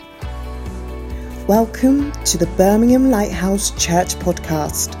Welcome to the Birmingham Lighthouse Church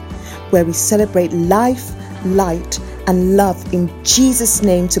podcast, where we celebrate life, light and love in Jesus'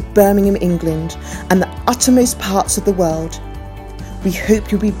 name to Birmingham, England and the uttermost parts of the world. We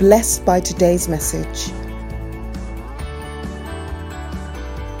hope you'll be blessed by today's message.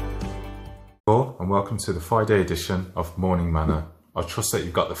 Hello and welcome to the Friday edition of Morning Manna. I trust that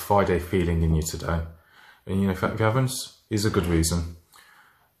you've got the Friday feeling in you today. And if you haven't, here's a good reason.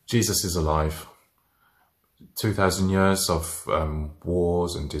 Jesus is alive. 2,000 years of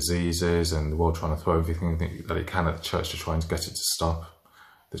wars and diseases and the world trying to throw everything that it can at the church to try and get it to stop.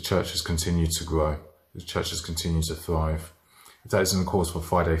 The church has continued to grow. The church has continued to thrive. If that isn't a cause for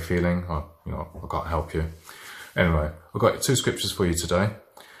Friday feeling, I can't help you. Anyway, I've got two scriptures for you today.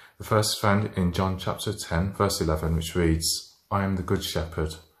 The first found in John chapter 10, verse 11, which reads, I am the good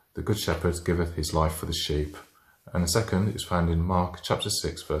shepherd. The good shepherd giveth his life for the sheep. And the second is found in Mark chapter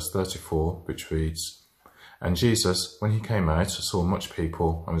 6, verse 34, which reads, And Jesus, when he came out, saw much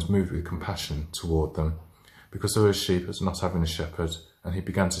people and was moved with compassion toward them, because they were sheep as not having a shepherd, and he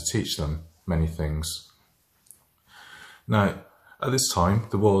began to teach them many things. Now, at this time,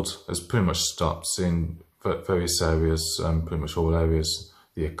 the world has pretty much stopped in various areas, pretty much all areas,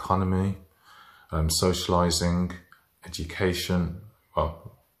 the economy, socialising, education.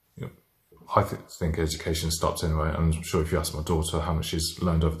 Well, I think education stopped anyway. I'm sure if you ask my daughter how much she's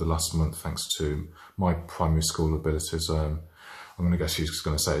learned over the last month thanks to my primary school abilities, I'm going to guess she's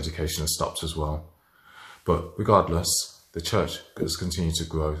going to say education has stopped as well. But regardless, the church has continued to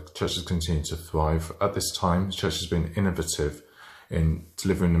grow. The church has continued to thrive. At this time, the church has been innovative in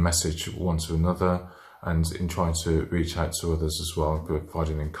delivering the message one to another and in trying to reach out to others as well,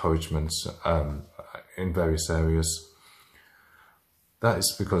 providing encouragement in various areas. That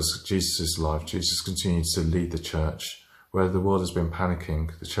is because Jesus is alive. Jesus continues to lead the church. Where the world has been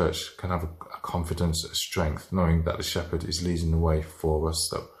panicking, the church can have a confidence, a strength, knowing that the shepherd is leading the way for us.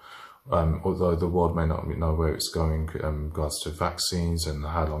 That although the world may not know where it's going in regards to vaccines and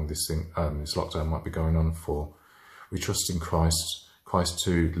how long this lockdown might be going on for, we trust in Christ. Christ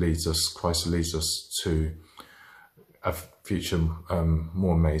too leads us. Christ leads us to a future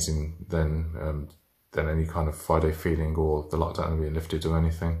more amazing than any kind of Friday feeling or the lockdown being lifted or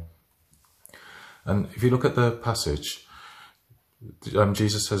anything. And if you look at the passage,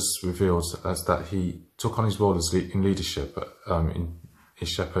 Jesus has revealed as that he took on his role as in leadership, in his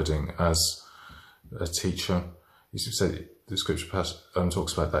shepherding as a teacher. He said the scripture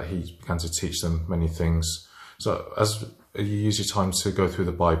talks about that he began to teach them many things. So as you use your time to go through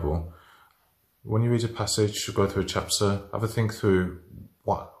the Bible, when you read a passage, go through a chapter, have a think through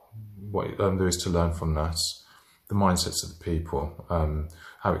what there is to learn from that, the mindsets of the people,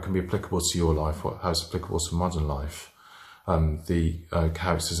 how it can be applicable to your life, how it's applicable to modern life, the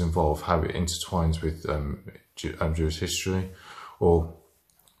characters involved, how it intertwines with Jewish history, or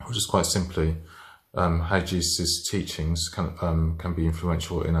just quite simply how Jesus' teachings can be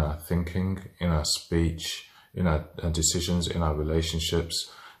influential in our thinking, in our speech, in our decisions, in our relationships.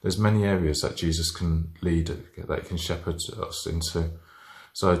 There's many areas that Jesus can lead, that he can shepherd us into.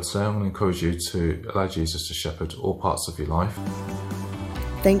 So today I'm going to encourage you to allow Jesus to shepherd all parts of your life.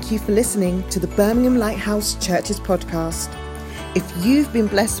 Thank you for listening to the Birmingham Lighthouse Church's podcast. If you've been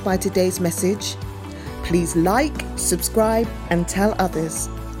blessed by today's message, please like, subscribe and tell others.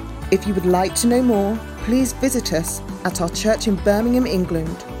 If you would like to know more, please visit us at our church in Birmingham,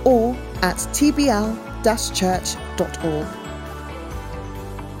 England, or at tbl-church.org.